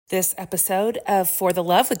This episode of For the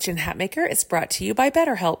Love with Jen Hatmaker is brought to you by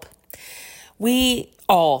BetterHelp. We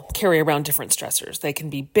all carry around different stressors. They can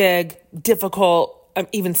be big, difficult,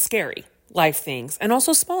 even scary life things, and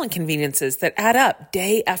also small inconveniences that add up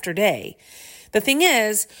day after day. The thing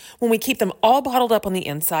is, when we keep them all bottled up on the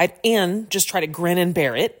inside and just try to grin and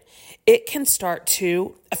bear it, it can start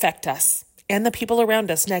to affect us and the people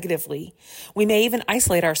around us negatively. We may even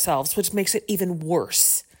isolate ourselves, which makes it even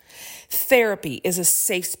worse. Therapy is a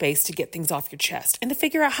safe space to get things off your chest and to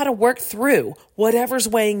figure out how to work through whatever's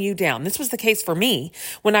weighing you down. This was the case for me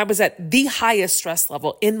when I was at the highest stress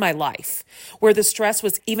level in my life, where the stress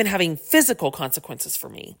was even having physical consequences for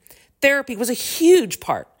me. Therapy was a huge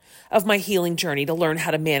part of my healing journey to learn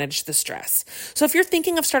how to manage the stress. So if you're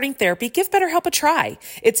thinking of starting therapy, give BetterHelp a try.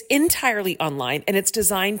 It's entirely online and it's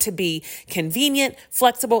designed to be convenient,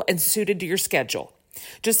 flexible, and suited to your schedule.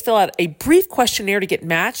 Just fill out a brief questionnaire to get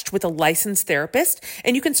matched with a licensed therapist,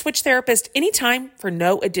 and you can switch therapist anytime for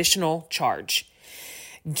no additional charge.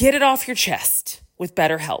 Get it off your chest with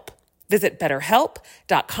BetterHelp. Visit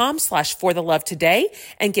betterhelp.com/forthelove today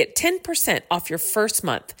and get 10% off your first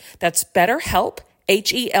month. That's BetterHelp,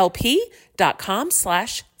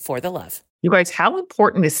 HELP.com/forthelove. You guys, how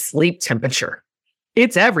important is sleep temperature?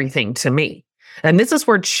 It's everything to me. And this is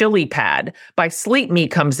where Chili Pad by Sleep Me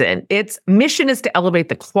comes in. Its mission is to elevate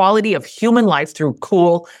the quality of human life through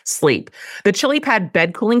cool sleep. The Chili Pad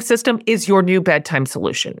bed cooling system is your new bedtime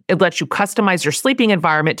solution. It lets you customize your sleeping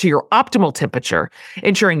environment to your optimal temperature,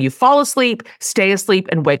 ensuring you fall asleep, stay asleep,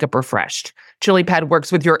 and wake up refreshed. Chili Pad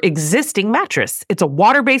works with your existing mattress. It's a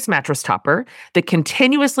water-based mattress topper that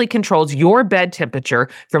continuously controls your bed temperature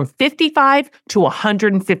from 55 to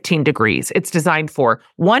 115 degrees. It's designed for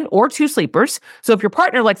 1 or 2 sleepers. So if your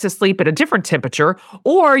partner likes to sleep at a different temperature,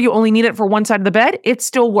 or you only need it for one side of the bed, it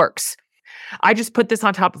still works. I just put this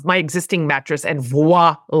on top of my existing mattress and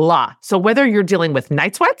voila. So whether you're dealing with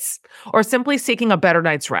night sweats or simply seeking a better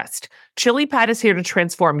night's rest, Chili Pad is here to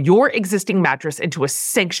transform your existing mattress into a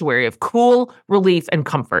sanctuary of cool, relief, and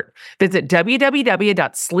comfort. Visit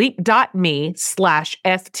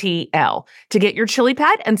www.sleep.me/FTL to get your Chili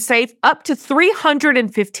Pad and save up to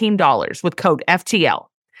 $315 with code FTL.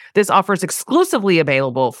 This offer is exclusively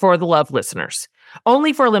available for the Love listeners,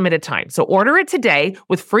 only for a limited time. So order it today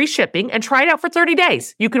with free shipping and try it out for 30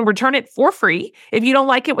 days. You can return it for free if you don't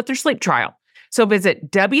like it with your sleep trial. So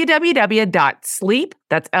visit www.sleep,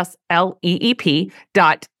 that's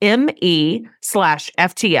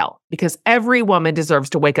sleep.me/FTL, because every woman deserves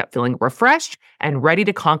to wake up feeling refreshed and ready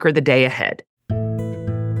to conquer the day ahead.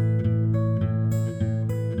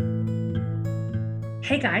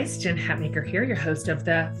 Hey guys, Jen Hatmaker here, your host of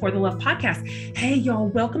the For the Love podcast. Hey y'all,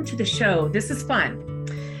 welcome to the show. This is fun.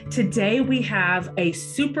 Today we have a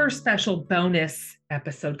super special bonus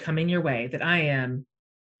episode coming your way that I am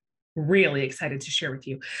really excited to share with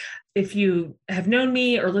you. If you have known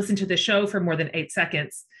me or listened to the show for more than 8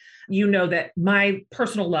 seconds, you know that my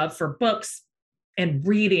personal love for books and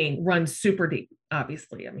reading runs super deep,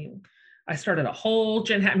 obviously. I mean, I started a whole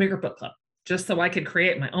Jen Hatmaker book club just so I could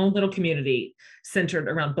create my own little community centered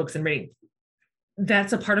around books and reading.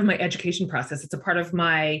 That's a part of my education process. It's a part of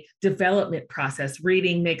my development process.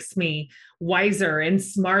 Reading makes me wiser and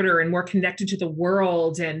smarter and more connected to the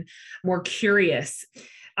world and more curious.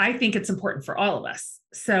 I think it's important for all of us.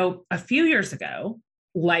 So a few years ago,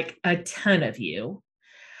 like a ton of you,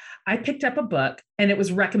 I picked up a book and it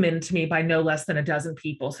was recommended to me by no less than a dozen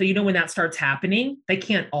people. So, when that starts happening, they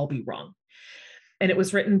can't all be wrong. And it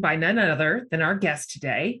was written by none other than our guest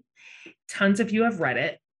today. Tons of you have read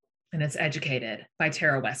it, and it's Educated by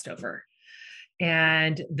Tara Westover.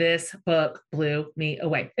 And this book blew me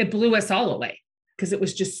away. It blew us all away because it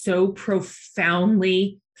was just so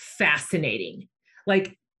profoundly fascinating,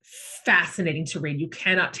 like fascinating to read. You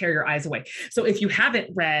cannot tear your eyes away. So if you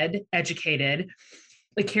haven't read Educated,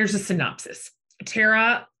 here's a synopsis.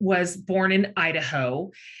 Tara was born in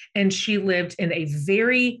Idaho, and she lived in a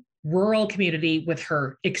very rural community with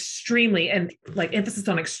her extremely, and emphasis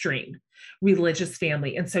on extreme, religious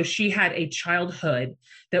family. And so she had a childhood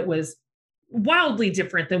that was wildly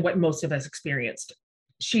different than what most of us experienced.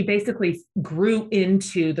 She basically grew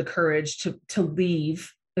into the courage to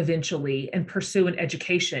leave eventually and pursue an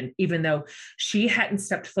education, even though she hadn't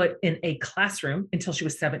stepped foot in a classroom until she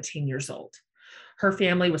was 17 years old. Her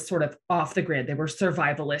family was sort of off the grid. They were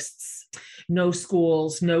survivalists, no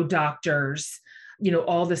schools, no doctors.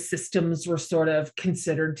 All the systems were sort of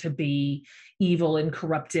considered to be evil and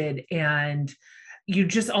corrupted. And you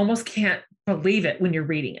just almost can't believe it when you're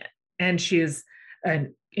reading it. And she's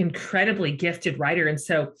an incredibly gifted writer. And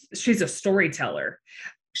so she's a storyteller.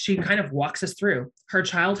 she kind of walks us through her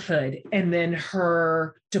childhood and then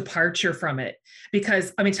her departure from it.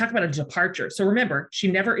 Because, I mean, talk about a departure. So remember, she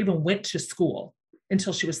never even went to school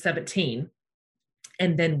until she was 17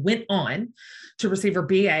 and then went on to receive her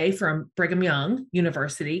BA from Brigham Young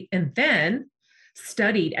University and then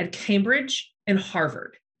studied at Cambridge and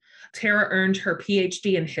Harvard. Tara earned her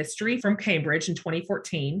PhD in history from Cambridge in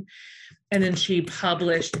 2014, and then she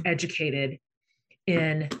published Educated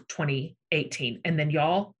in 2018. And then,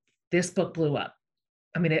 y'all, this book blew up.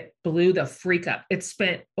 I mean, it blew the freak up. It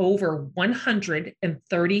spent over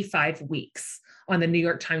 135 weeks on the New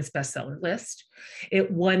York Times bestseller list.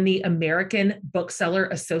 It won the American Bookseller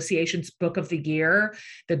Association's Book of the Year,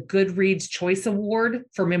 the Goodreads Choice Award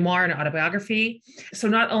for memoir and autobiography. So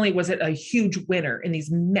not only was it a huge winner in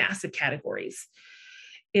these massive categories,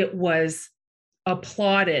 it was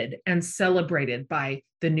applauded and celebrated by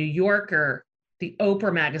the New Yorker, the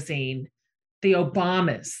Oprah magazine, the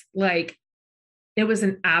Obamas. Like, it was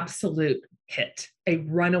an absolute hit, a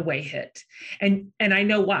runaway hit. And I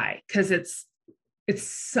know why, because it's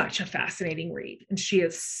such a fascinating read. And she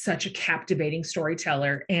is such a captivating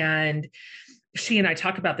storyteller. And she and I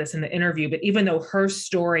talk about this in the interview, but even though her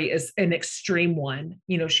story is an extreme one,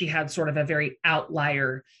 you know, she had sort of a very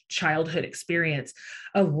outlier childhood experience.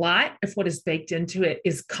 A lot of what is baked into it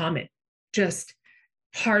is common, just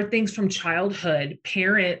hard things from childhood,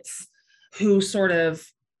 parents who sort of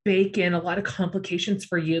bake in a lot of complications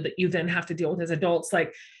for you that you then have to deal with as adults.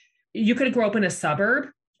 Like, you could grow up in a suburb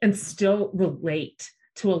and still relate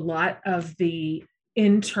to a lot of the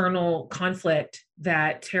internal conflict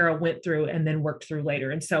that Tara went through and then worked through later.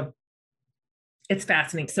 And so it's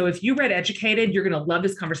fascinating. So if you read Educated, you're going to love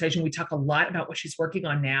this conversation. We talk a lot about what she's working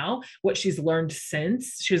on now, what she's learned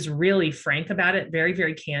since. She was really frank about it, very,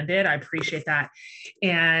 very candid. I appreciate that.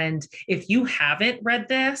 And if you haven't read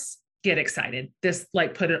this, get excited. This,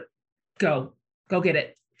 like, go get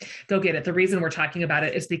it. Go get it. The reason we're talking about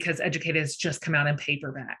it is because Educated has just come out in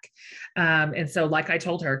paperback. And so, like I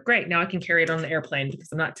told her, great, now I can carry it on the airplane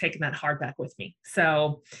because I'm not taking that hardback with me.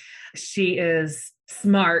 So she is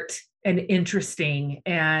smart and interesting,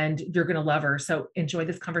 and you're going to love her. So enjoy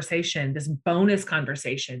this conversation, this bonus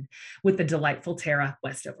conversation with the delightful Tara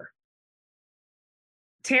Westover.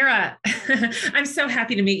 Tara, I'm so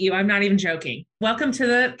happy to meet you. I'm not even joking. Welcome to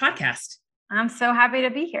the podcast. I'm so happy to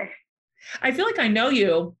be here. I feel like I know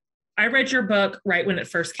you. I read your book right when it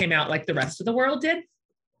first came out, like the rest of the world did,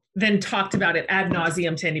 then talked about it ad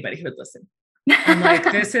nauseum to anybody who would listen. I'm like,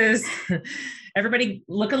 this is, everybody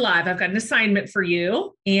look alive. I've got an assignment for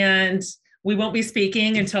you, and we won't be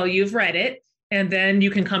speaking until you've read it. And then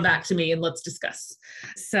you can come back to me and let's discuss.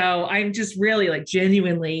 So I'm just really, like,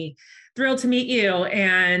 genuinely thrilled to meet you.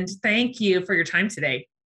 And thank you for your time today.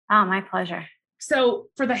 Oh, my pleasure. So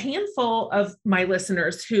for the handful of my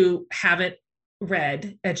listeners who haven't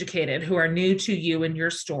read Educated, who are new to you and your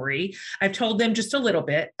story, I've told them just a little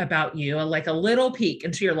bit about you, like a little peek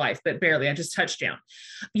into your life, but barely. I just touched down,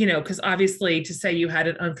 you know, because obviously to say you had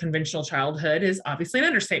an unconventional childhood is obviously an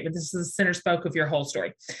understatement. This is the center spoke of your whole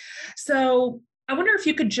story. So I wonder if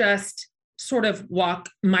you could just sort of walk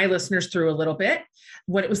my listeners through a little bit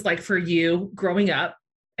what it was like for you growing up,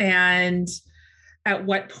 and at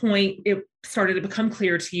what point it started to become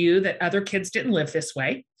clear to you that other kids didn't live this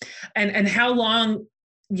way, and how long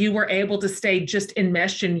you were able to stay just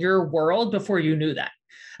enmeshed in your world before you knew that,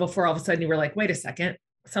 before all of a sudden you were like, wait a second,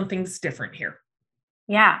 something's different here.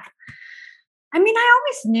 Yeah. I mean, I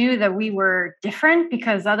always knew that we were different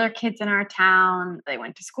because other kids in our town, they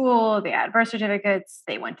went to school, they had birth certificates,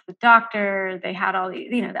 they went to the doctor, they had all these,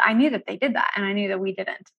 you know, I knew that they did that and I knew that we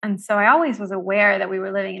didn't. And so I always was aware that we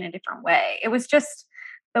were living in a different way. It was just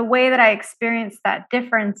the way that I experienced that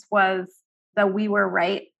difference was that we were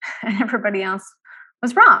right and everybody else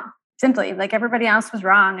was wrong. Simply, like, everybody else was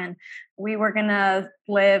wrong, and we were going to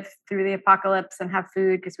live through the apocalypse and have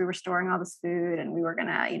food because we were storing all this food, and we were going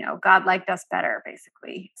to, you know, God liked us better,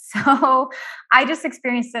 basically. So I just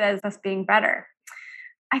experienced it as us being better.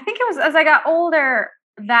 I think it was as I got older,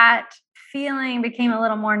 that feeling became a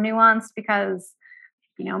little more nuanced because,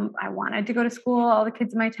 you know, I wanted to go to school. All the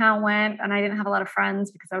kids in my town went, and I didn't have a lot of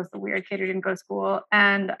friends because I was the weird kid who didn't go to school.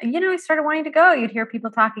 And, you know, I started wanting to go. You'd hear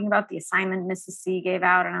people talking about the assignment Mrs. C gave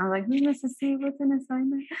out. And I was like, Mrs. C, what's an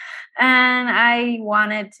assignment? And I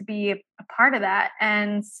wanted to be a part of that.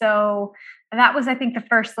 And so that was, I think, the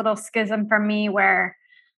first little schism for me where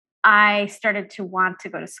I started to want to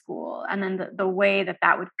go to school. And then the way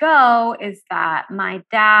that would go is that my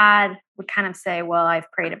dad would kind of say, well,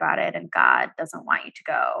 I've prayed about it and God doesn't want you to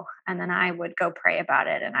go. And then I would go pray about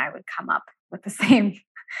it and I would come up with the same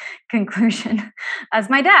conclusion as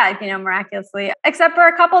my dad, miraculously, except for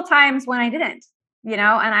a couple times when I didn't, and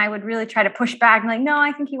I would really try to push back and like, no,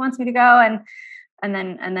 I think he wants me to go. And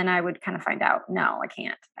then I would kind of find out, no, I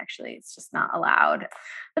can't actually, it's just not allowed.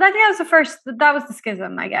 But I think that was the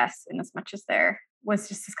schism, I guess, in as much as there was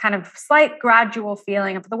just this kind of slight gradual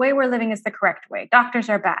feeling of the way we're living is the correct way. Doctors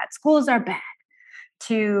are bad, schools are bad,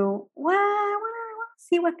 to, well, I want to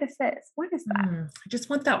see what this is. What is that? I just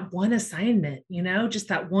want that one assignment, just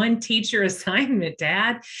that one teacher assignment,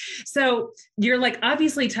 Dad. So you're like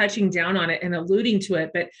obviously touching down on it and alluding to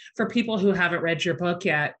it, but for people who haven't read your book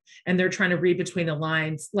yet and they're trying to read between the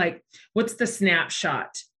lines, like what's the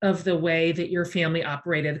snapshot of the way that your family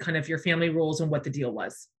operated, kind of your family rules and what the deal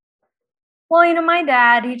was? Well, my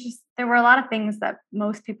dad, there were a lot of things that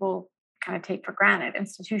most people kind of take for granted.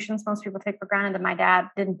 Institutions most people take for granted that my dad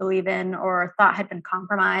didn't believe in or thought had been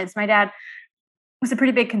compromised. My dad was a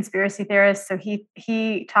pretty big conspiracy theorist. So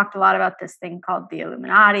he talked a lot about this thing called the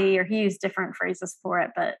Illuminati, or he used different phrases for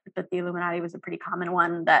it, but the Illuminati was a pretty common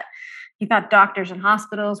one, that he thought doctors and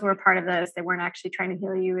hospitals were a part of this. They weren't actually trying to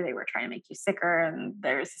heal you. They were trying to make you sicker. And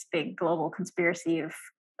there's this big global conspiracy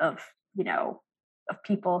of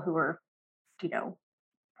people who were,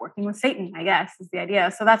 working with Satan, I guess, is the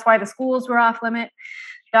idea. So that's why the schools were off limit.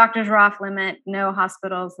 Doctors were off limit. No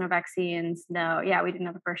hospitals, no vaccines. We didn't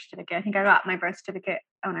have a birth certificate. I think I got my birth certificate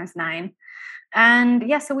when I was 9.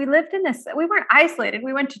 And so we lived in this, we weren't isolated.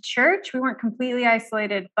 We went to church. We weren't completely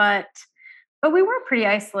isolated, but we were pretty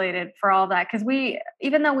isolated for all that. Cause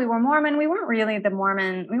even though we were Mormon, we weren't really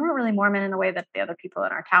Mormon in the way that the other people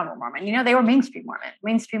in our town were Mormon. They were mainstream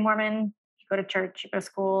Mormon. You go to church, you go to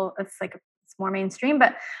school. It's more mainstream,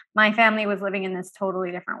 but my family was living in this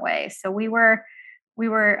totally different way. So we were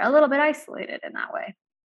a little bit isolated in that way.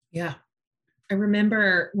 Yeah. I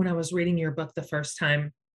remember when I was reading your book the first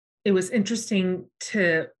time, it was interesting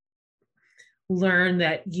to learn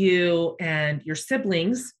that you and your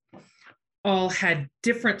siblings all had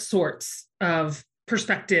different sorts of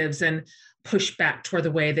perspectives and pushback toward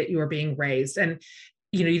the way that you were being raised. And,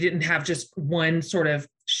 you didn't have just one sort of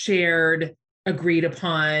shared, agreed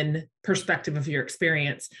upon perspective of your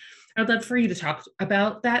experience. I'd love for you to talk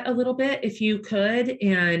about that a little bit, if you could,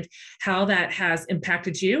 and how that has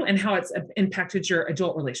impacted you and how it's impacted your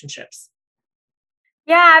adult relationships.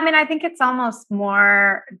 Yeah, I think it's almost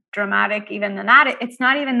more dramatic even than that. It's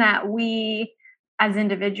not even that we as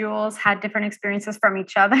individuals had different experiences from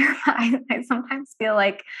each other. I sometimes feel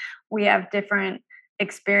like we have different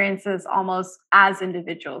experiences almost as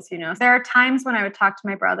individuals. There are times when I would talk to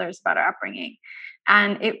my brothers about our upbringing,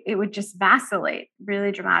 and it would just vacillate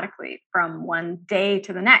really dramatically from one day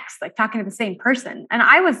to the next, like talking to the same person. And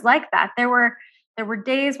I was like that. There were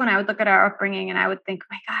days when I would look at our upbringing and I would think,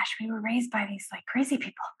 oh my gosh, we were raised by these like crazy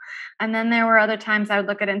people. And then there were other times I would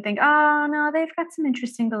look at it and think, oh no, they've got some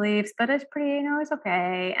interesting beliefs, but it's pretty, it's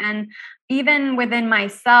okay. And even within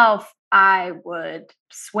myself, I would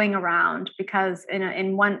swing around, because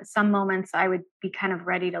in some moments I would be kind of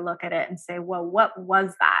ready to look at it and say, well, what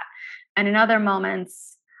was that? And in other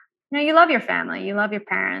moments, you love your family, you love your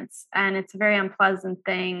parents, and it's a very unpleasant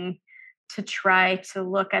thing to try to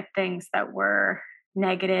look at things that were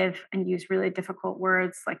negative and use really difficult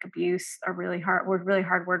words like abuse, a really hard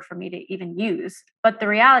word for me to even use. But the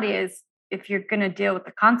reality is, if you're going to deal with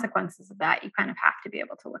the consequences of that, you kind of have to be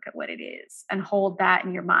able to look at what it is and hold that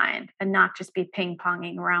in your mind, and not just be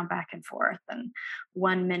ping-ponging around back and forth. And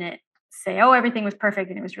 1 minute say, oh, everything was perfect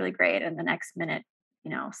and it was really great. And the next minute,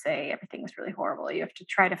 say everything was really horrible. You have to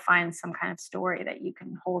try to find some kind of story that you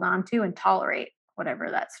can hold on to and tolerate whatever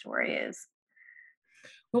that story is.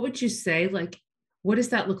 What would you say? Like, what does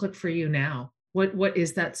that look like for you now? What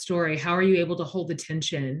is that story? How are you able to hold the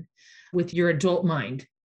tension with your adult mind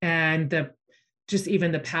and just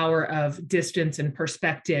even the power of distance and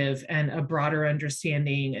perspective and a broader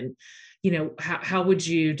understanding? And, how would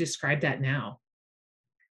you describe that now?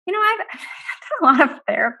 I've done a lot of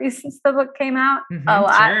therapy since the book came out, a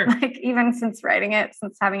lot, sure. like even since writing it,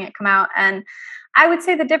 since having it come out. And I would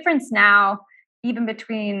say the difference now, even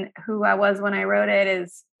between who I was when I wrote it,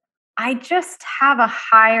 is I just have a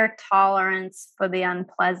higher tolerance for the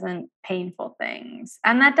unpleasant, painful things.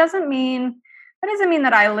 And that doesn't mean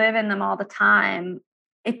that I live in them all the time.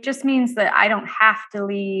 It just means that I don't have to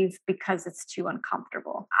leave because it's too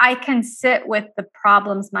uncomfortable. I can sit with the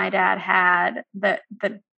problems my dad had that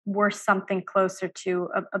were something closer to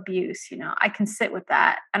abuse. I can sit with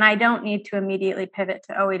that, and I don't need to immediately pivot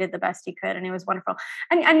to, oh, he did the best he could and it was wonderful.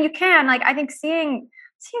 And you can, like, I think seeing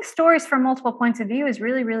stories from multiple points of view is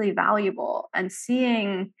really, really valuable, and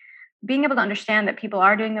seeing being able to understand that people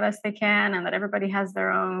are doing the best they can and that everybody has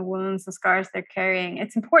their own wounds and scars they're carrying.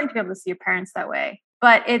 It's important to be able to see your parents that way.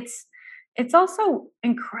 But it's also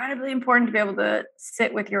incredibly important to be able to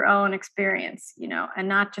sit with your own experience, and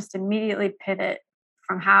not just immediately pivot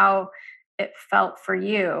from how it felt for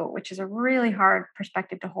you, which is a really hard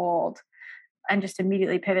perspective to hold, and just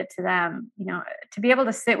immediately pivot to them. To be able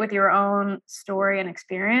to sit with your own story and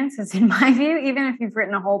experience is, in my view, even if you've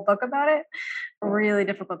written a whole book about it, a really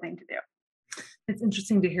difficult thing to do. It's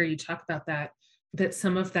interesting to hear you talk about that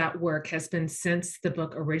some of that work has been since the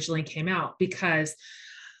book originally came out, because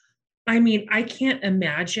I can't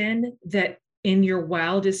imagine that in your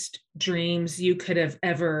wildest dreams you could have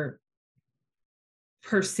ever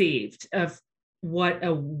perceived of what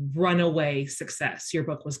a runaway success your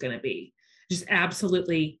book was going to be. Just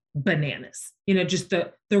absolutely bananas, just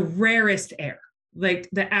the rarest air, like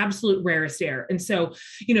the absolute rarest air. And so,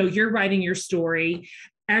 you're writing your story.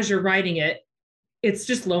 As you're writing it, it's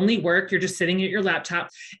just lonely work. You're just sitting at your laptop.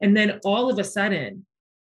 And then all of a sudden,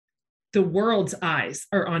 the world's eyes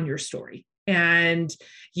are on your story. And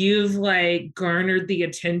you've garnered the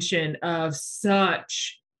attention of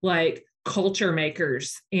such culture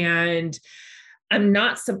makers. And I'm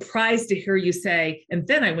not surprised to hear you say, and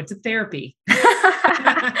then I went to therapy. It's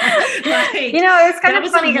kind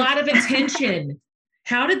of funny. That was a lot of attention.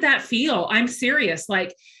 How did that feel? I'm serious.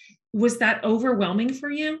 Was that overwhelming for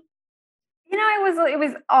you? It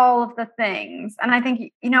was all of the things. And I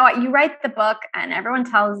think, you write the book and everyone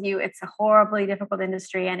tells you it's a horribly difficult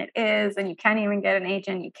industry, and it is, and you can't even get an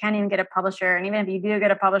agent, you can't even get a publisher. And even if you do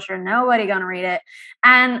get a publisher, nobody gonna read it.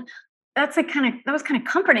 And that was kind of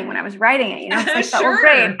comforting when I was writing it. It's Sure. Oh,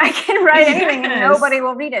 great, I can write anything and nobody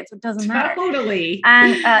will read it, so it doesn't matter. Totally.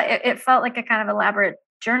 And it felt like a kind of elaborate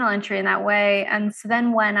journal entry in that way. And so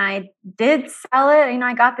then when I did sell it,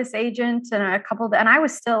 I got this agent and and I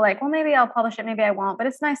was still like, well, maybe I'll publish it, maybe I won't, but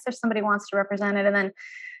it's nice if somebody wants to represent it. And then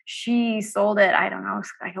she sold it, I don't know,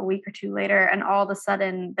 like a week or two later. And all of a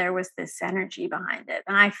sudden there was this energy behind it.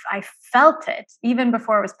 And I felt it even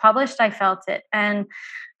before it was published. I felt it. And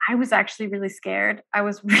I was actually really scared. I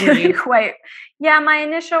was really my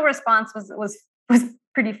initial response was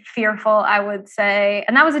pretty fearful, I would say.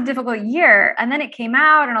 And that was a difficult year. And then it came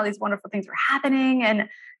out and all these wonderful things were happening and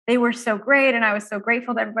they were so great. And I was so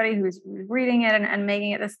grateful to everybody who was reading it and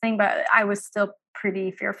making it this thing, but I was still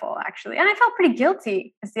pretty fearful, actually. And I felt pretty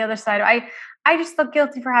guilty is the other side. I just felt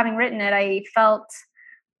guilty for having written it. I felt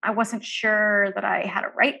I wasn't sure that I had a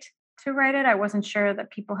right to write it. I wasn't sure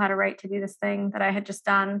that people had a right to do this thing that I had just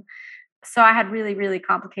done. So I had really, really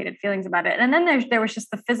complicated feelings about it. And then there was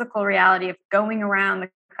just the physical reality of going around the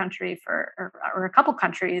country or a couple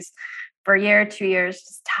countries for a year, 2 years,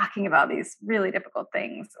 just talking about these really difficult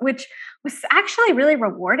things, which was actually really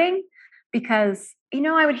rewarding because,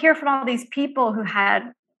 I would hear from all these people who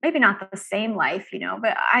had maybe not the same life,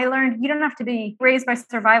 but I learned you don't have to be raised by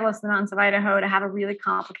survivalists in the mountains of Idaho to have a really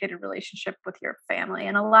complicated relationship with your family.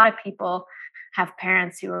 And a lot of people have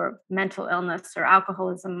parents who are mental illness or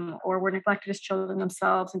alcoholism or were neglected as children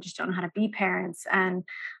themselves and just don't know how to be parents. And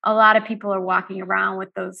a lot of people are walking around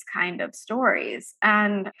with those kind of stories.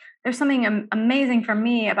 And there's something amazing for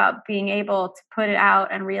me about being able to put it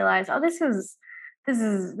out and realize, oh, this is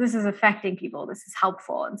affecting people. This is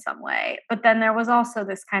helpful in some way. But then there was also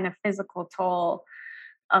this kind of physical toll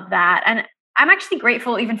of that. And I'm actually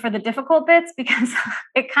grateful even for the difficult bits because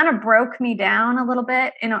it kind of broke me down a little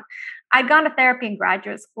bit. I'd gone to therapy in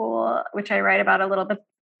graduate school, which I write about a little bit.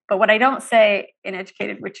 But what I don't say in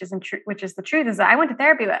Educated, which is the truth, is that I went to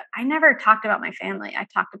therapy, but I never talked about my family. I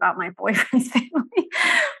talked about my boyfriend's family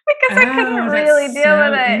because I couldn't really deal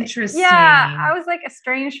with it. Interesting. Yeah, I was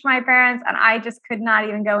estranged from my parents, and I just could not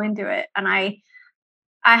even go into it. And I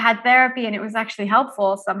had therapy, and it was actually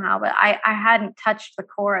helpful somehow, but I hadn't touched the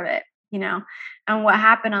core of it. And what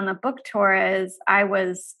happened on the book tour is I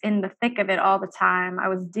was in the thick of it all the time. I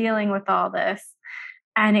was dealing with all this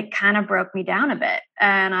and it kind of broke me down a bit.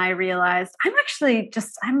 And I realized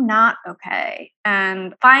I'm not okay.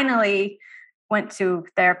 And finally went to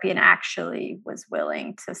therapy and actually was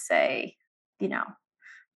willing to say,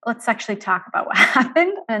 let's actually talk about what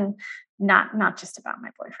happened and not just about my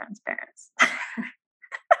boyfriend's parents.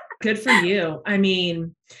 Good for you.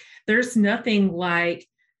 There's nothing like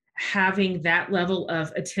having that level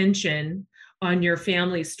of attention on your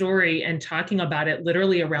family story and talking about it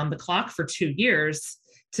literally around the clock for 2 years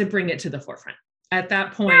to bring it to the forefront. At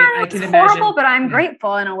that point, I can imagine. It's horrible, but I'm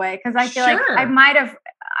grateful in a way because I feel like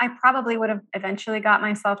I probably would have eventually got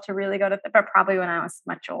myself to really go to, but probably when I was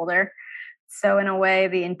much older. So in a way,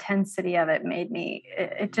 the intensity of it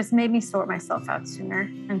it just made me sort myself out sooner.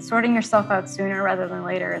 And sorting yourself out sooner rather than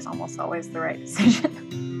later is almost always the right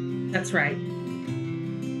decision. That's right.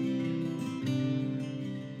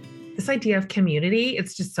 This idea of community,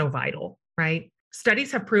 it's just so vital, right?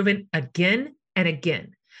 Studies have proven again and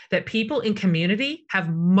again that people in community have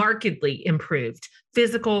markedly improved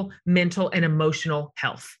physical, mental, and emotional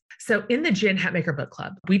health. So in the Jen Hatmaker Book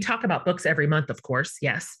Club, we talk about books every month, of course,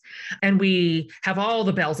 yes. And we have all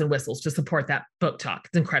the bells and whistles to support that book talk.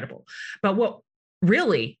 It's incredible. But what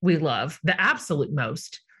really we love the absolute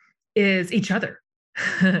most is each other.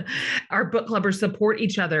 Our book clubbers support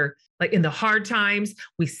each other, like in the hard times.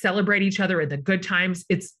 We celebrate each other in the good times.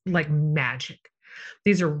 It's like magic.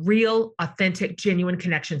 These are real, authentic, genuine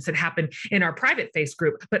connections that happen in our private face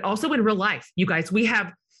group, but also in real life. You guys, we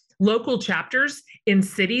have local chapters in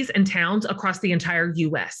cities and towns across the entire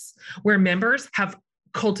US where members have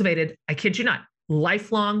cultivated, I kid you not,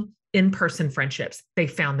 lifelong in-person friendships. They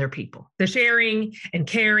found their people. The sharing and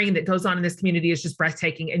caring that goes on in this community is just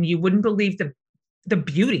breathtaking. And you wouldn't believe the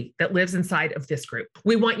beauty that lives inside of this group.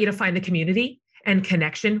 We want you to find the community and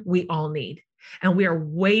connection we all need. And we are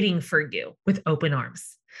waiting for you with open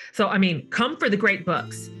arms. So, I mean, come for the great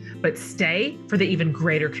books, but stay for the even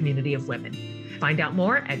greater community of women. Find out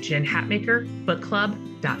more at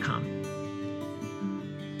jenhatmakerbookclub.com.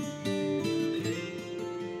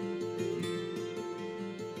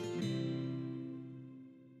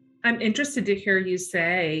 I'm interested to hear you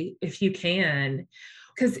say, if you can,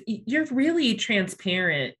 because you're really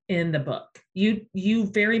transparent in the book. You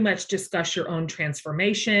very much discuss your own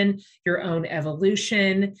transformation, your own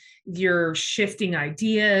evolution, your shifting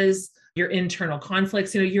ideas, your internal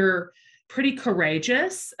conflicts. You're pretty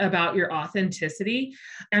courageous about your authenticity.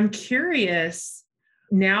 I'm curious,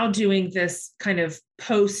 now doing this kind of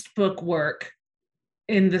post-book work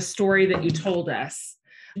in the story that you told us,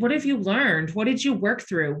 what have you learned? What did you work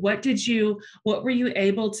through? What were you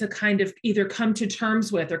able to kind of either come to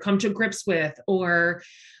terms with or come to grips with, or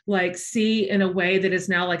like see in a way that is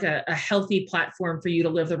now like a healthy platform for you to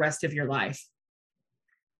live the rest of your life?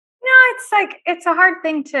 It's a hard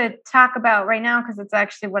thing to talk about right now because it's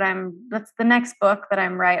actually that's the next book that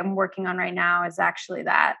I'm working on right now is actually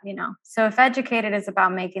that, So if Educated is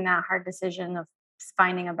about making that hard decision of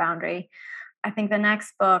finding a boundary, I think the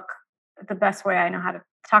next book, the best way I know how to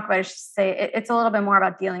talk about it is just say it's a little bit more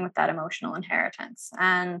about dealing with that emotional inheritance.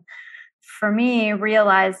 And for me,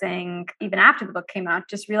 realizing even after the book came out,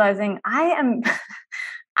 just realizing I'm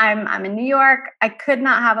in New York. I could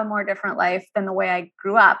not have a more different life than the way I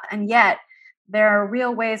grew up. And yet there are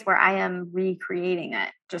real ways where I am recreating it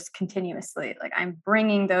just continuously. Like I'm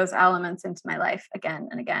bringing those elements into my life again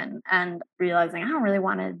and again and realizing I don't really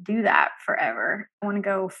want to do that forever. I want to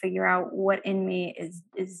go figure out what in me is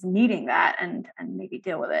needing that and maybe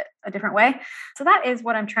deal with it a different way. So that is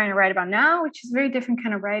what I'm trying to write about now, which is very different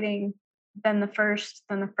kind of writing than the first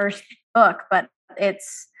book. But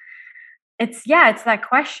it's that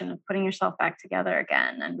question of putting yourself back together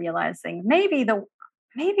again and realizing maybe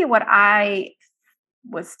what I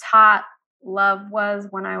was taught love was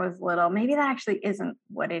when I was little, maybe that actually isn't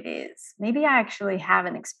what it is. Maybe I actually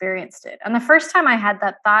haven't experienced it. And the first time I had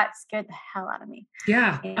that thought, it scared the hell out of me.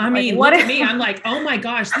 Yeah. I mean, look at me. I'm like, oh my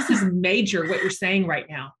gosh, this is major what you're saying right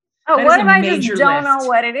now. Oh, what if I just don't know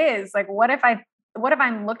what it is? Like, what if I'm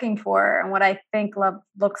looking for and what I think love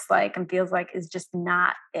looks like and feels like is just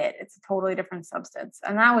not it. It's a totally different substance.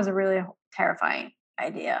 And that was a really terrifying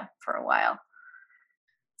idea for a while.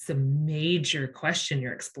 It's a major question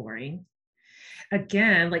you're exploring.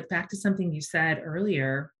 Again, like back to something you said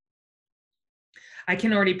earlier, I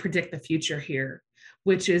can already predict the future here,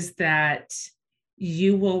 which is that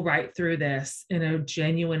you will write through this in a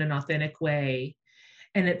genuine and authentic way.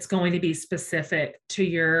 And it's going to be specific to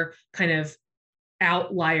your kind of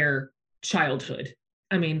outlier childhood.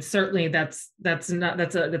 I mean, certainly that's a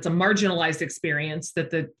marginalized experience that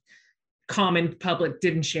the common public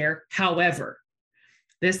didn't share. However,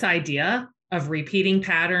 this idea of repeating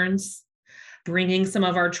patterns, bringing some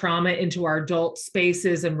of our trauma into our adult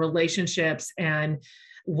spaces and relationships and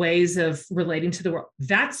ways of relating to the world,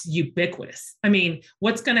 that's ubiquitous. I mean,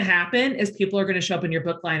 what's going to happen is people are going to show up in your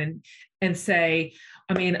book line and say,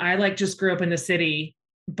 I mean, I just grew up in the city,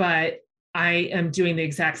 but I am doing the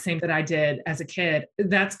exact same that I did as a kid.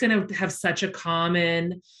 That's going to have such a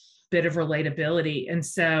common bit of relatability. And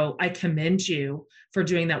so I commend you for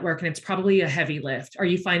doing that work. And it's probably a heavy lift. Are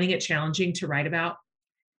you finding it challenging to write about?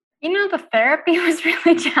 The therapy was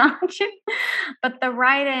really challenging, but the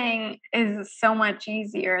writing is so much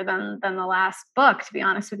easier than the last book, to be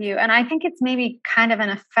honest with you. And I think it's maybe kind of an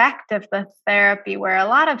effect of the therapy where a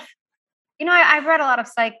lot of I've read a lot of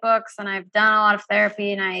psych books and I've done a lot of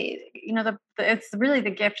therapy, and it's really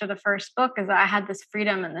the gift of the first book is that I had this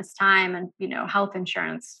freedom and this time and, health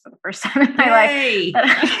insurance for the first time in my life Yay. that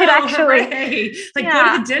I could actually, Hooray. Like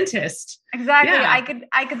go to the dentist. Exactly. Yeah.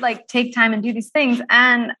 I could like take time and do these things.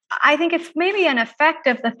 And I think it's maybe an effect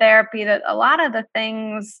of the therapy that a lot of the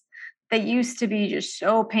things that used to be just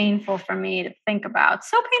so painful for me to think about,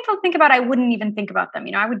 I wouldn't even think about them.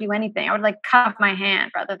 I would do anything. I would like cut off my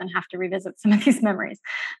hand rather than have to revisit some of these memories,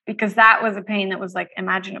 because that was a pain that was like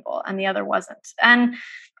imaginable and the other wasn't. And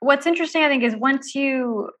what's interesting, I think, is once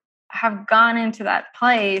you have gone into that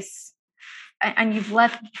place and you've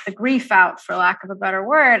let the grief out, for lack of a better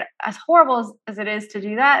word, as horrible as it is to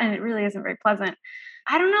do that, and it really isn't very pleasant,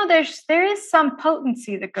 I don't know, there is some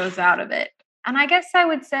potency that goes out of it. And I guess I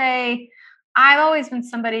would say I've always been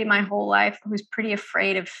somebody my whole life who's pretty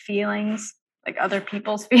afraid of feelings, like other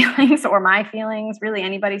people's feelings or my feelings, really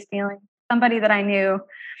anybody's feelings. Somebody that I knew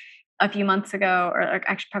a few months ago, or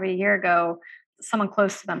actually probably a year ago, someone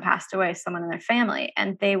close to them passed away, someone in their family,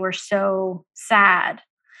 and they were so sad,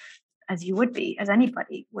 as you would be, as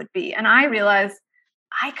anybody would be. And I realized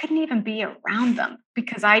I couldn't even be around them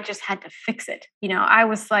because I just had to fix it. I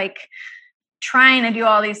was like trying to do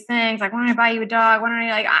all these things. Like, why don't I buy you a dog? Why don't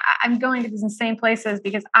I I'm going to these insane places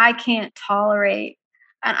because I can't tolerate.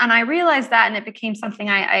 And I realized that, and it became something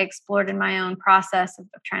I explored in my own process of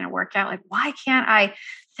trying to work out. Like, why can't I?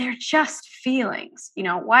 They're just feelings.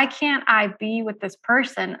 Why can't I be with this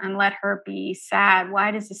person and let her be sad?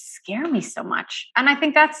 Why does this scare me so much? And I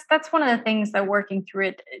think that's one of the things that working through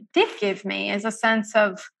it did give me, is a sense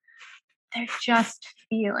of they're just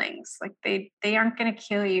feelings. Like they aren't going to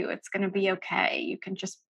kill you. It's going to be okay. You can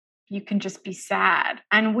just be sad.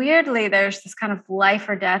 And weirdly, there's this kind of life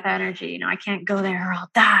or death energy. I can't go there or I'll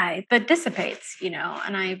die, but dissipates, and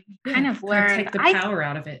I kind of learned take the power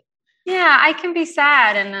out of it. Yeah, I can be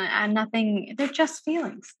sad and nothing. They're just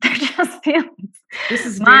feelings. They're just feelings. This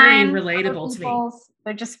is very relatable to me.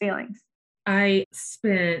 They're just feelings. I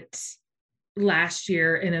spent last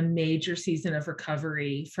year in a major season of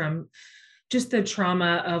recovery from just the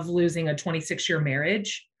trauma of losing a 26-year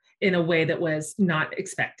marriage in a way that was not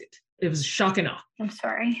expected. It was shock and awe. I'm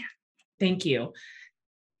sorry. Thank you.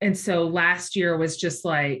 And so last year was just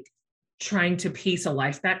like trying to piece a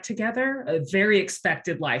life back together, a very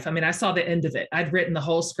expected life. I mean, I saw the end of it. I'd written the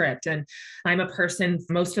whole script, and I'm a person,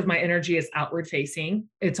 most of my energy is outward facing.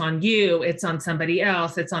 It's on you, it's on somebody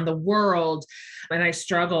else, it's on the world. And I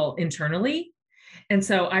struggle internally. And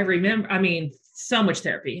so I remember, so much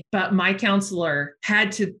therapy, but my counselor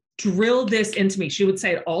had to drill this into me. She would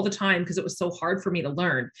say it all the time because it was so hard for me to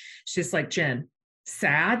learn. She's like, Jen,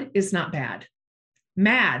 sad is not bad.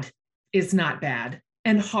 Mad is not bad.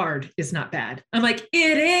 And hard is not bad. I'm like,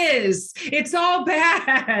 it is. It's all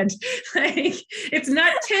bad. Like, it's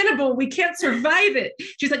not tenable. We can't survive it.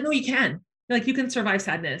 She's like, no, you can. Like, you can survive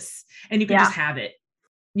sadness and you can just have it.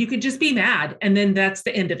 You could just be mad. And then that's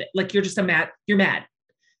the end of it. Like, you're mad.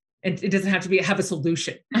 And it doesn't have to have a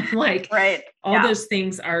solution. I'm like, right. All those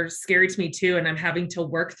things are scary to me too. And I'm having to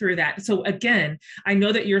work through that. So again, I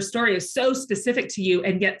know that your story is so specific to you.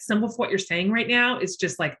 And yet some of what you're saying right now is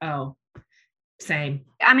just like, oh, same.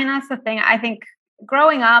 That's the thing. I think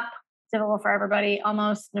growing up, difficult for everybody,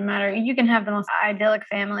 almost, no matter, you can have the most idyllic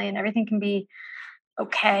family and everything can be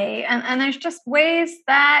okay. And there's just ways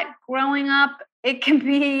that growing up, it can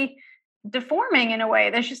be deforming in a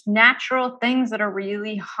way. There's just natural things that are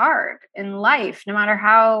really hard in life, no matter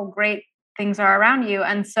how great things are around you.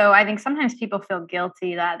 And so I think sometimes people feel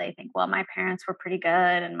guilty that they think, well, my parents were pretty good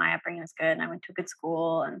and my upbringing was good and I went to a good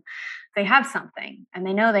school, and they have something and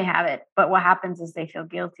they know they have it. But what happens is they feel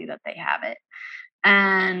guilty that they have it.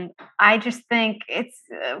 And I just think it's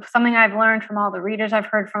something I've learned from all the readers I've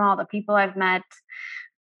heard, from all the people I've met.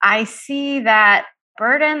 I see that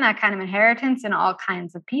burden, that kind of inheritance in all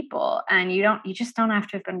kinds of people. And you just don't have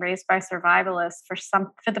to have been raised by survivalists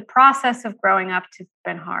for the process of growing up to have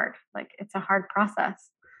been hard. Like, it's a hard process.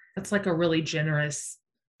 That's like a really generous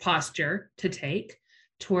posture to take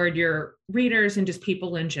toward your readers and just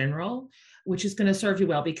people in general, which is going to serve you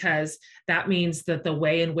well, because that means that the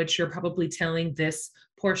way in which you're probably telling this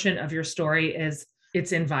portion of your story is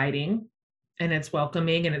it's inviting and it's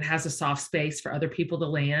welcoming and it has a soft space for other people to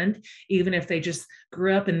land, even if they just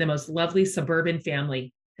grew up in the most lovely suburban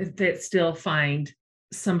family, that still find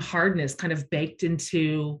some hardness kind of baked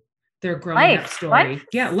into their growing up story. Life.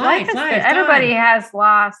 Everybody has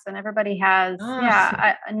loss and everybody has,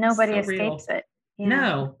 nobody escapes it.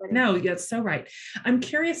 No, that's so right. I'm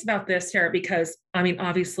curious about this, Tara, because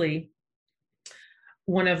obviously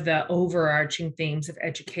one of the overarching themes of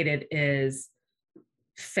Educated is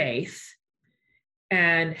faith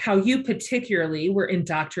and how you particularly were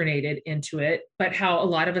indoctrinated into it, but how a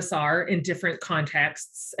lot of us are in different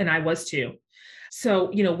contexts. And I was too. So,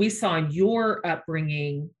 we saw in your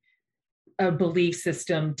upbringing a belief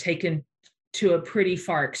system taken to a pretty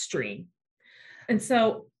far extreme. And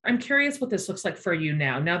so I'm curious what this looks like for you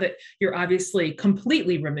now that you're obviously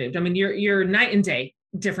completely removed. I mean, you're night and day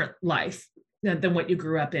different life than what you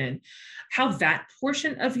grew up in. How that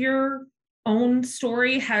portion of your own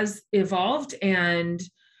story has evolved, and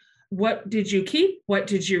what did you keep? What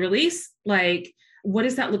did you release? Like, what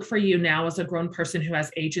does that look for you now as a grown person who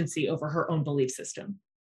has agency over her own belief system?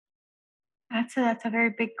 That's a very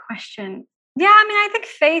big question. Yeah, I mean, I think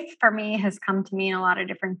faith for me has come to mean a lot of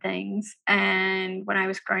different things. And when I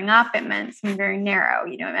was growing up, it meant something very narrow.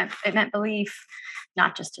 It meant belief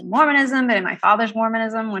not just in Mormonism, but in my father's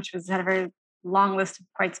Mormonism, which had a very long list of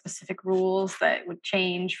quite specific rules that would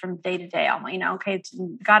change from day to day. Okay,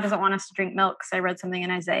 God doesn't want us to drink milk because I read something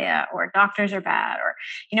in Isaiah, or doctors are bad, or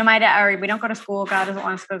my dad, or we don't go to school. God doesn't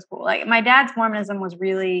want us to go to school. Like, my dad's Mormonism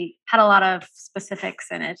had a lot of specifics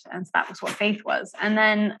in it, and so that was what faith was. And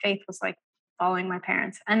then faith was like following my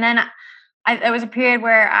parents. And then there was a period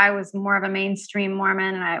where I was more of a mainstream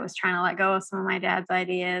Mormon, and I was trying to let go of some of my dad's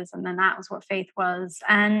ideas, and then that was what faith was.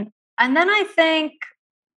 And then I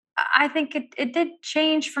think it did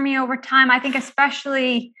change for me over time. I think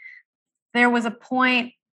especially there was a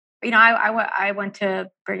point, I went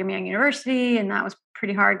to Brigham Young University, and that was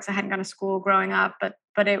pretty hard because I hadn't gone to school growing up, but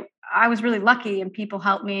I was really lucky, and people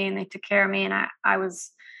helped me and they took care of me. And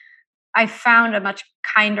I found a much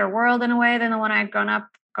kinder world in a way than the one I'd grown up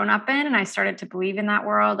in. And I started to believe in that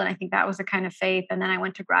world. And I think that was a kind of faith. And then I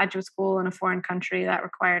went to graduate school in a foreign country that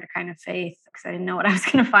required a kind of faith because I didn't know what I was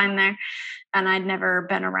going to find there. And I'd never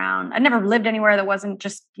lived anywhere that wasn't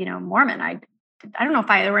just, Mormon. I don't know if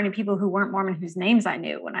there were any people who weren't Mormon whose names I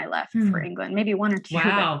knew when I left for England, maybe one or two.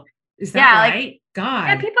 Wow. Is that right? God.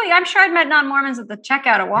 Yeah, people, I'm sure I'd met non-Mormons at the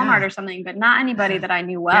checkout at Walmart or something, but not anybody that I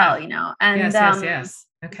knew well, And yes.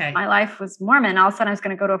 Okay. My life was Mormon. All of a sudden I was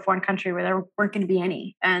going to go to a foreign country where there weren't going to be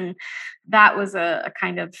any. And that was a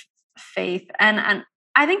kind of faith. And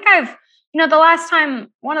I think one of the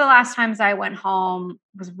last times I went home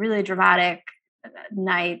was a really dramatic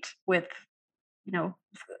night with,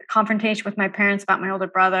 confrontation with my parents about my older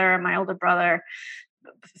brother, and my older brother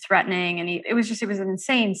threatening. And it was an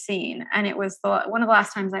insane scene. And it was one of the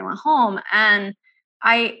last times I went home. And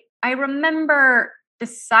I remember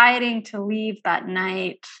deciding to leave that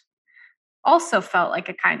night also felt like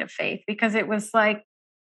a kind of faith, because it was like,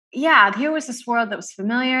 yeah, here was this world that was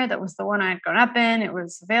familiar, that was the one I'd grown up in. It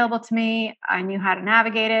was available to me. I knew how to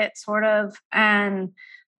navigate it, sort of. And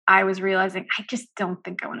I was realizing, I just don't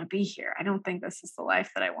think I want to be here. I don't think this is the life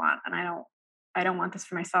that I want. And I don't want this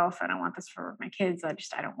for myself. I don't want this for my kids.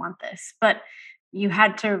 I don't want this. But you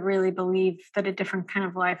had to really believe that a different kind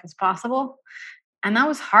of life is possible. And that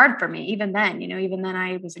was hard for me. Even then, even then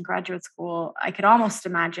I was in graduate school. I could almost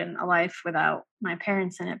imagine a life without my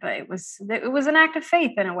parents in it, but it was an act of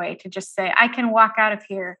faith in a way to just say, I can walk out of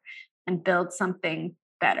here and build something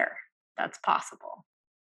better. That's possible.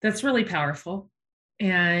 That's really powerful.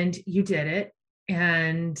 And you did it.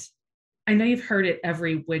 And I know you've heard it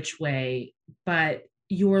every which way, but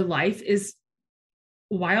your life is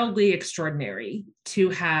wildly extraordinary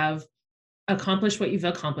to have accomplished what you've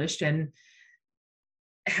accomplished, and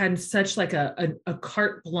had such like a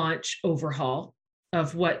carte blanche overhaul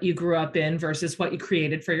of what you grew up in versus what you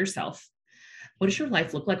created for yourself. What does your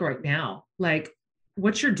life look like right now? Like,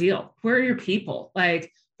 what's your deal? Where are your people?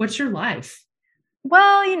 Like, what's your life?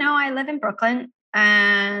 Well, I live in Brooklyn,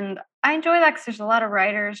 and I enjoy that because there's a lot of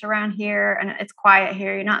writers around here, and it's quiet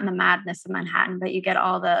here. You're not in the madness of Manhattan, but you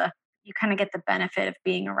kind of get the benefit of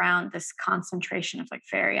being around this concentration of like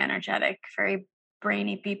very energetic, very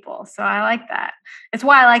brainy people. So I like that. It's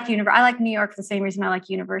why I like I like New York for the same reason I like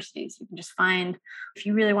universities. You can just find, if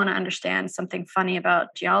you really want to understand something funny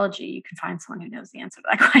about geology, you can find someone who knows the answer to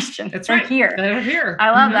that question. That's right. Here. They're here.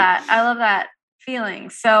 I love that. I love that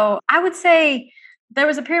feeling. So I would say there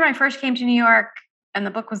was a period when I first came to New York and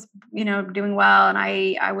the book was, doing well. And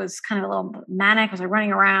I was kind of a little manic. I was like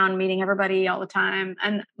running around, meeting everybody all the time.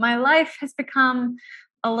 And my life has become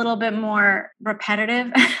a little bit more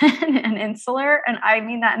repetitive and insular. And I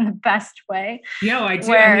mean that in the best way. Yeah, I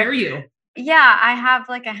do. I hear you. Yeah, I have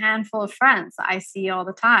like a handful of friends I see all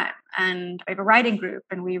the time. And we have a writing group,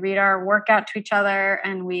 and we read our work out to each other.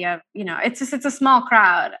 And we have, it's a small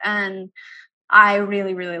crowd. And I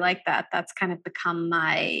really, really like that. That's kind of become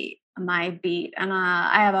my beat. And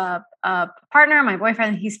I have a partner, my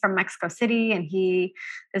boyfriend. He's from Mexico City, and he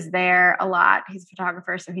is there a lot. He's a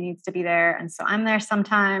photographer, so he needs to be there, and so I'm there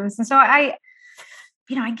sometimes. And so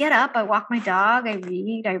I get up, I walk my dog, I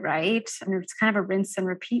read, I write, and it's kind of a rinse and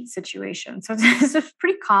repeat situation. So it's just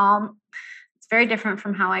pretty calm. It's very different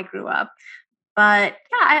from how I grew up. But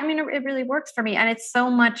yeah, I mean, it really works for me. And it's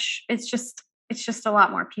just a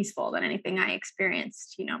lot more peaceful than anything I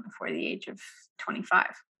experienced, before the age of 25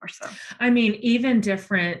 or so. I mean, even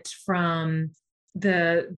different from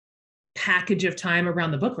the package of time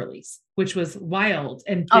around the book release, which was wild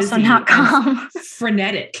and busy, also not calm,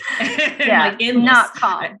 frenetic, and yeah, endless. Not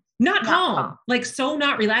calm. Not calm, like so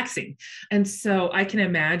not relaxing. And so I can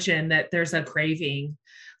imagine that there's a craving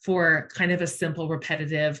for kind of a simple,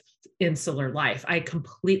 repetitive, insular life. I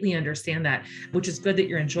completely understand that, which is good that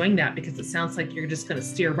you're enjoying that, because it sounds like you're just going to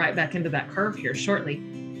steer right back into that curve here shortly.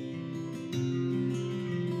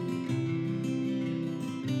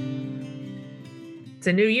 It's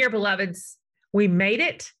a new year, beloveds. We made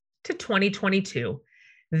it to 2022.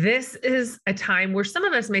 This is a time where some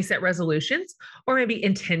of us may set resolutions or maybe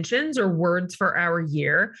intentions or words for our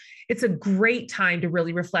year. It's a great time to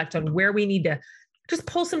really reflect on where we need to just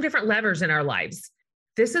pull some different levers in our lives.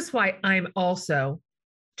 This is why I'm also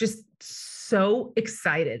just so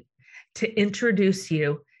excited to introduce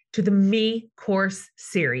you to the Me Course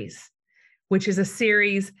series, which is a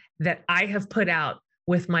series that I have put out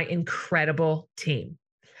with my incredible team.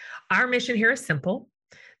 Our mission here is simple.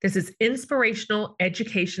 This is inspirational,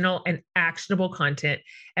 educational, and actionable content,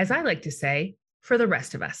 as I like to say, for the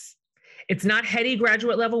rest of us. It's not heady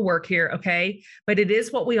graduate level work here, okay? But it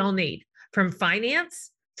is what we all need, from finance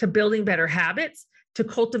to building better habits to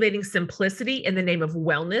cultivating simplicity in the name of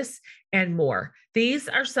wellness and more. These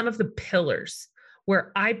are some of the pillars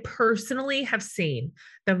where I personally have seen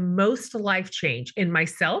the most life change in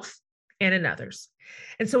myself and in others.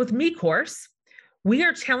 And so with Me Course, we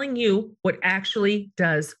are telling you what actually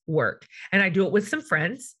does work. And I do it with some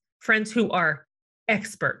friends who are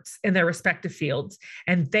experts in their respective fields,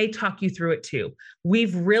 and they talk you through it too.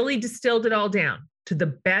 We've really distilled it all down to the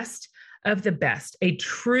best of the best, a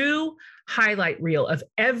true highlight reel of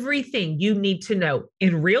everything you need to know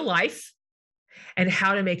in real life and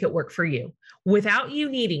how to make it work for you without you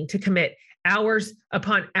needing to commit hours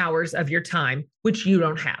upon hours of your time, which you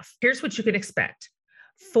don't have. Here's what you can expect.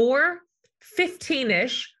 4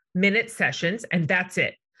 15-ish minute sessions, and that's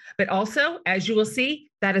it. But also, as you will see,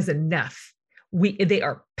 that is enough. They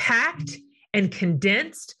are packed and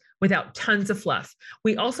condensed without tons of fluff.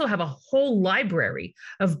 We also have a whole library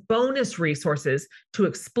of bonus resources to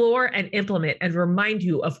explore and implement and remind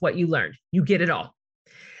you of what you learned. You get it all.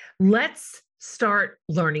 Let's start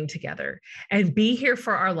learning together and be here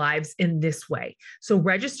for our lives in this way. So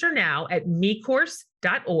register now at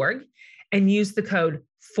mecourse.org and use the code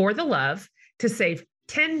FORTHELOVE to save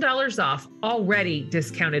 $10 off already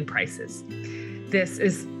discounted prices. This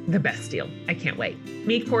is the best deal. I can't wait.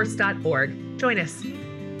 mecourse.org. Join us.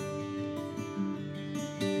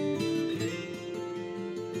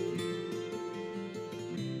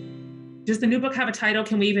 Does the new book have a title?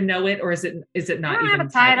 Can we even know it, or is it not even have a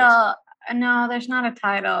title? No, there's not a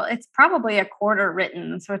title. It's probably a quarter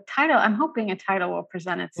written. So a title, I'm hoping a title will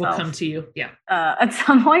present itself. Will come to you. Yeah. At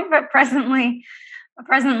some point, but presently,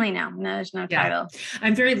 no, there's no title.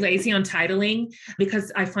 I'm very lazy on titling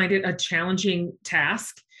because I find it a challenging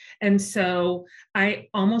task. And so I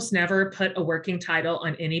almost never put a working title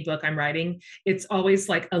on any book I'm writing. It's always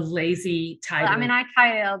like a lazy title. I mean, I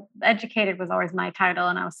titled Educated was always my title,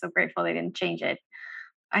 and I was so grateful they didn't change it.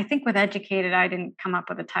 I think with Educated, I didn't come up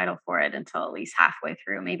with a title for it until at least halfway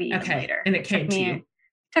through, maybe even later. And it came to you.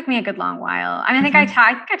 Took me a good long while. I mean, I think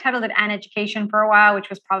I titled it An Education for a while, which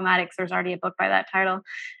was problematic because there's already a book by that title.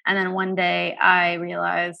 And then one day I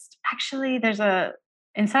realized, actually,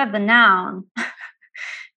 instead of the noun,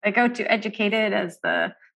 I go to educated as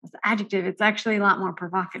the adjective. It's actually a lot more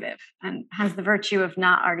provocative and has the virtue of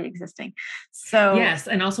not already existing. So yes,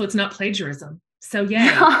 and also it's not plagiarism. So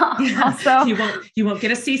yeah, also, you won't get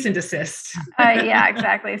a cease and desist. Yeah,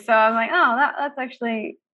 exactly. So I'm like, oh, that's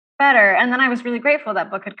actually better. And then I was really grateful that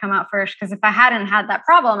book had come out first, because if I hadn't had that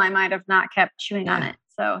problem, I might have not kept chewing on it.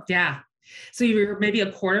 So so you're maybe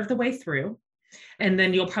a quarter of the way through, and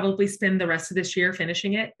then you'll probably spend the rest of this year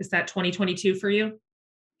finishing it. Is that 2022 for you?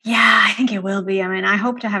 Yeah, I think it will be. I mean, I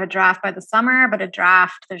hope to have a draft by the summer, but there's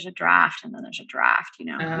a draft, and then there's a draft, and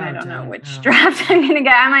I don't know which draft I'm going to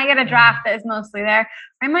get. I might get a draft that is mostly there.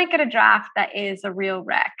 I might get a draft that is a real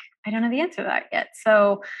wreck. I don't know the answer to that yet.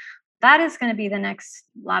 So that is going to be a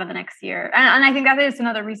lot of the next year. And I think that is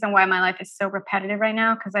another reason why my life is so repetitive right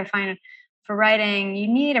now, because I find for writing, you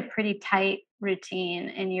need a pretty tight routine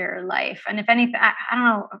in your life. And if anything, I don't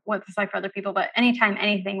know what it's like for other people, but anytime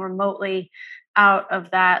anything remotely out of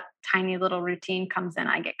that tiny little routine comes in,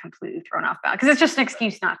 I get completely thrown off balance because it's just an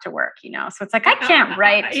excuse not to work, So it's like, I can't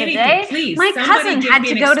write today. Please, my cousin had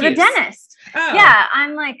to go to the dentist. Oh. Yeah.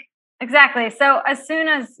 I'm like, exactly. So as soon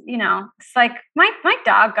as, it's like my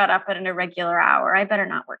dog got up at an irregular hour, I better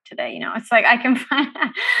not work today. It's like I can find,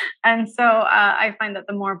 and so I find that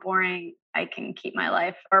the more boring I can keep my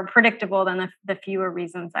life or predictable, then the fewer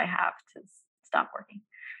reasons I have to stop working.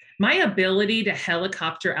 My ability to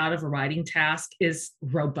helicopter out of a writing task is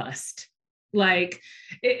robust. Like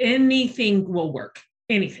anything will work,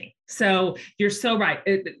 anything. So you're so right.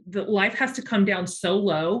 The life has to come down so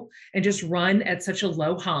low and just run at such a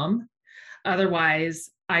low hum.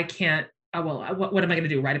 Otherwise, I can't. What am I going to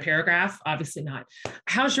do? Write a paragraph? Obviously not.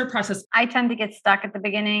 How's your process? I tend to get stuck at the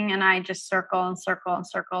beginning and I just circle and circle and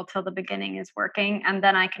circle till the beginning is working. And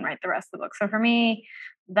then I can write the rest of the book. So for me,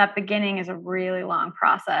 that beginning is a really long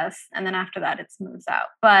process. And then after that, it smooths out.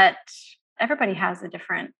 But everybody has a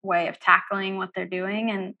different way of tackling what they're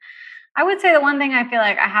doing. And I would say the one thing I feel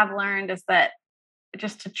like I have learned is that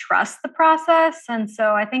just to trust the process. And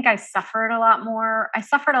so I think I suffered a lot more. I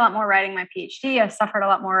suffered a lot more writing my PhD. I suffered a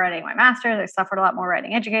lot more writing my master's. I suffered a lot more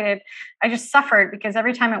writing Educated. I just suffered because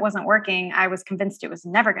every time it wasn't working, I was convinced it was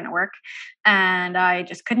never going to work. And I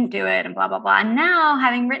just couldn't do it and blah, blah, blah. And now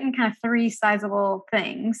having written kind of 3 sizable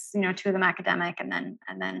things, 2 of them academic and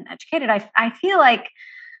then Educated, I feel like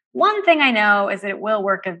one thing I know is that it will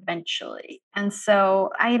work eventually. And so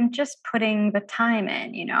I am just putting the time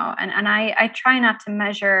in, and I try not to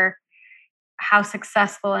measure how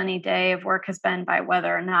successful any day of work has been by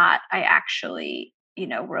whether or not I actually,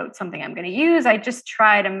 wrote something I'm going to use. I just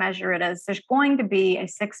try to measure it as there's going to be a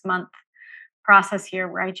 6-month process here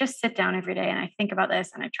where I just sit down every day and I think about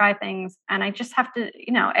this and I try things and I just have to,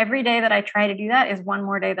 every day that I try to do that is one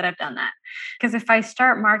more day that I've done that. Because if I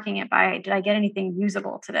start marking it by, did I get anything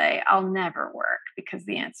usable today? I'll never work because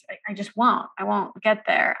the answer, I just won't. I won't get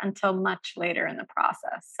there until much later in the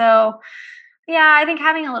process. So yeah, I think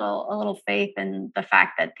having a little faith in the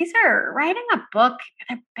fact that these are writing a book,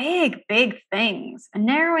 they're big, big things and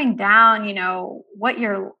narrowing down,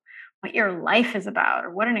 what your life is about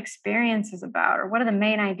or what an experience is about or what are the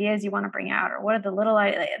main ideas you want to bring out or what are the little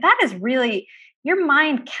ideas. That is really, your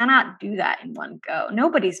mind cannot do that in one go.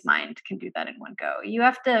 Nobody's mind can do that in one go. You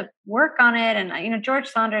have to work on it. And, George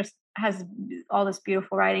Saunders has all this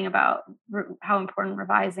beautiful writing about how important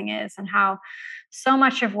revising is and how so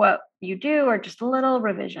much of what you do are just little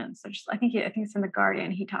revisions. So just, I think it's in The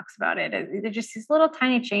Guardian. He talks about it. They're just these little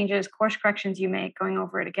tiny changes, course corrections you make, going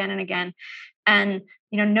over it again and again. And,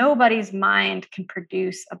 nobody's mind can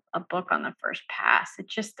produce a book on the first pass. It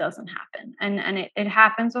just doesn't happen. And it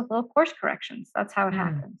happens with little course corrections. That's how it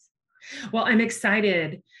happens. Well, I'm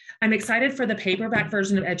excited. I'm excited for the paperback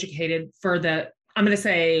version of Educated for I'm going to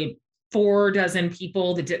say 4 dozen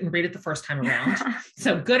people that didn't read it the first time around.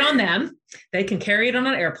 So good on them. They can carry it on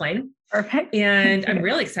an airplane. Perfect. And I'm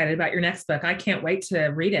really excited about your next book. I can't wait to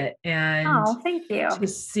read it. And thank you. To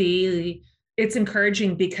see, it's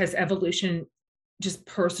encouraging because evolution, just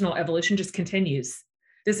personal evolution, just continues.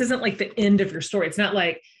 This isn't like the end of your story. It's not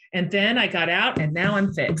like, and then I got out and now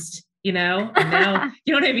I'm fixed, and now,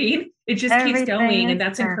 you know what I mean? It just keeps going and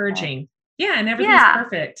that's perfect. Encouraging. Yeah. And everything's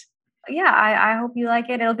perfect. Yeah. I hope you like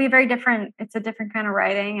it. It'll be very different. It's a different kind of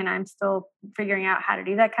writing and I'm still figuring out how to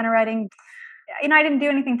do that kind of writing. I didn't do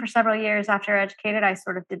anything for several years after Educated. I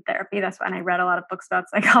sort of did therapy. That's when I read a lot of books about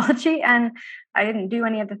psychology. And I didn't do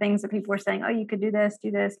any of the things that people were saying, oh, you could do this, do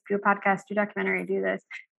a podcast, do a documentary, do this.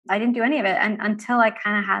 I didn't do any of it. And until I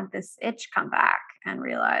kind of had this itch come back and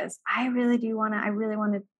realized I really want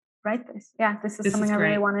to write this. Yeah, this is something I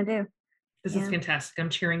really want to do. This is fantastic. I'm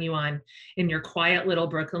cheering you on in your quiet little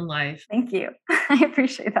Brooklyn life. Thank you. I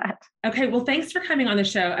appreciate that. Okay. Well, thanks for coming on the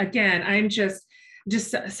show. Again, I'm just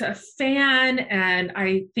a fan, and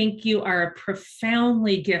I think you are a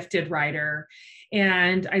profoundly gifted writer.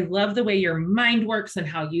 And I love the way your mind works and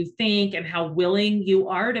how you think and how willing you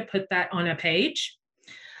are to put that on a page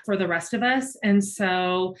for the rest of us. And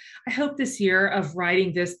so I hope this year of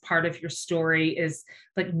writing this part of your story is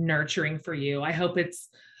like nurturing for you. I hope it's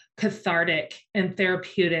cathartic and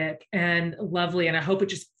therapeutic and lovely. And I hope it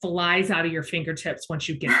just flies out of your fingertips once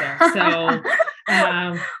you get there. So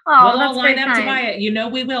we'll all line up to buy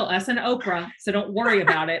it. We will, us and Oprah. So don't worry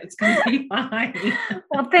about it. It's going to be fine.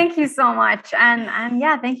 Well, thank you so much. And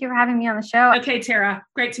yeah, thank you for having me on the show. Okay, Tara,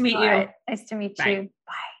 great to meet you. Right. Nice to meet you.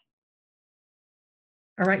 Bye.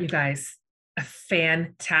 All right, you guys, a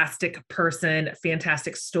fantastic person,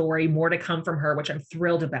 fantastic story, more to come from her, which I'm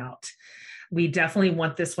thrilled about. We definitely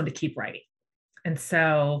want this one to keep writing. And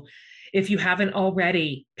so If you haven't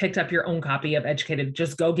already picked up your own copy of Educated,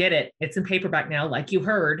 just go get it. It's in paperback now, like you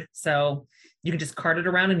heard. So you can just cart it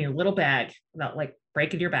around in your little bag without like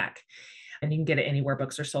breaking your back. And you can get it anywhere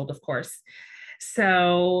books are sold, of course.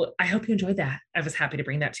 So I hope you enjoyed that. I was happy to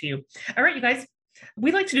bring that to you. All right, you guys,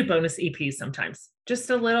 we like to do bonus EPs sometimes. Just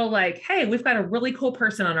a little like, hey, we've got a really cool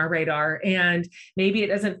person on our radar, and maybe it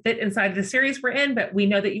doesn't fit inside the series we're in, but we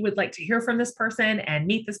know that you would like to hear from this person and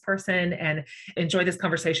meet this person and enjoy this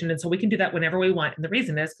conversation. And so we can do that whenever we want. And the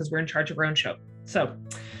reason is because we're in charge of our own show. So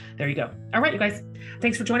there you go. All right, you guys,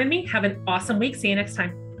 thanks for joining me. Have an awesome week. See you next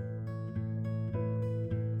time.